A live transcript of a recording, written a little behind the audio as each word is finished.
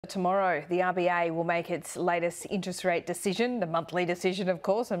Tomorrow, the RBA will make its latest interest rate decision, the monthly decision, of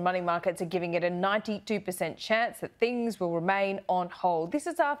course, and money markets are giving it a 92% chance that things will remain on hold. This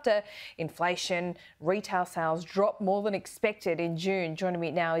is after inflation, retail sales dropped more than expected in June. Joining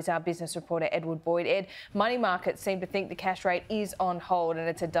me now is our business reporter, Edward Boyd. Ed, money markets seem to think the cash rate is on hold and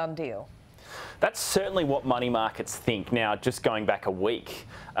it's a done deal. That's certainly what money markets think. Now, just going back a week,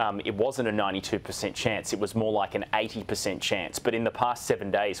 it wasn't a 92% chance. It was more like an 80% chance. But in the past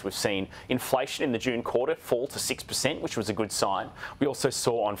 7 days, we've seen inflation in the June quarter fall to 6%, which was a good sign. We also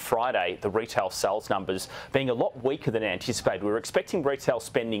saw on Friday the retail sales numbers being a lot weaker than anticipated. We were expecting retail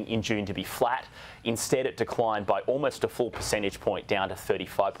spending in June to be flat. Instead, it declined by almost a full percentage point down to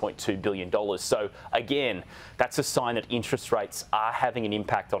 $35.2 billion. So again, that's a sign that interest rates are having an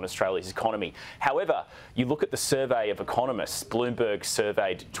impact on Australia's economy. However, you look at the survey of economists. Bloomberg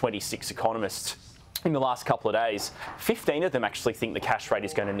surveyed 26 economists in the last couple of days. 15 of them actually think the cash rate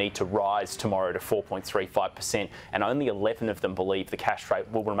is going to need to rise tomorrow to 4.35%, and only 11 of them believe the cash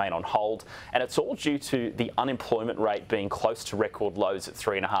rate will remain on hold. And it's all due to the unemployment rate being close to record lows at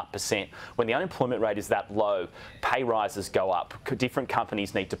 3.5%. When the unemployment rate is that low, pay rises go up. Different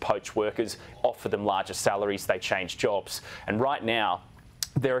companies need to poach workers, offer them larger salaries, they change jobs. And right now,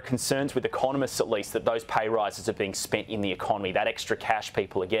 there are concerns with economists, at least, that those pay rises are being spent in the economy. That extra cash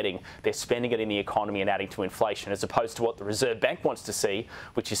people are getting, they're spending it in the economy and adding to inflation, as opposed to what the Reserve Bank wants to see,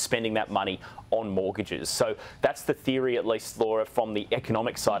 which is spending that money on mortgages. So that's the theory, at least, Laura, from the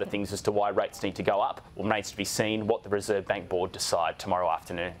economic side of things as to why rates need to go up. It remains to be seen what the Reserve Bank board decide tomorrow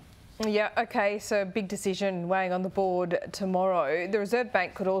afternoon. Yeah, OK, so big decision weighing on the board tomorrow. The Reserve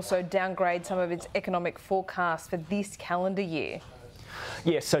Bank could also downgrade some of its economic forecasts for this calendar year.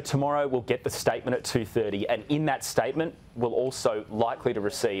 Yeah, so tomorrow we'll get the statement at 2:30, and in that statement we'll also likely to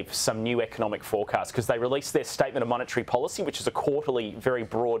receive some new economic forecasts, because they release their statement of monetary policy, which is a quarterly, very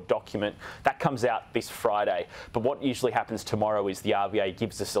broad document. That comes out this Friday. But what usually happens tomorrow is the RBA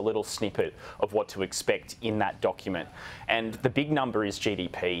gives us a little snippet of what to expect in that document. And the big number is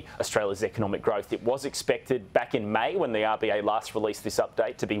GDP, Australia's economic growth. It was expected back in May, when the RBA last released this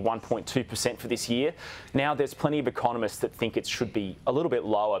update, to be 1.2% for this year. Now there's plenty of economists that think it should be a little bit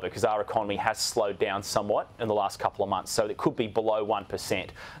lower, because our economy has slowed down somewhat in the last couple of months. So it could be below 1%.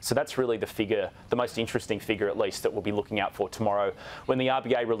 So that's really the figure, the most interesting figure at least, that we'll be looking out for tomorrow when the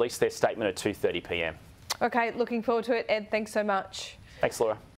RBA release their statement at 2:30 p.m. OK, looking forward to it. Ed, thanks so much. Thanks, Laura.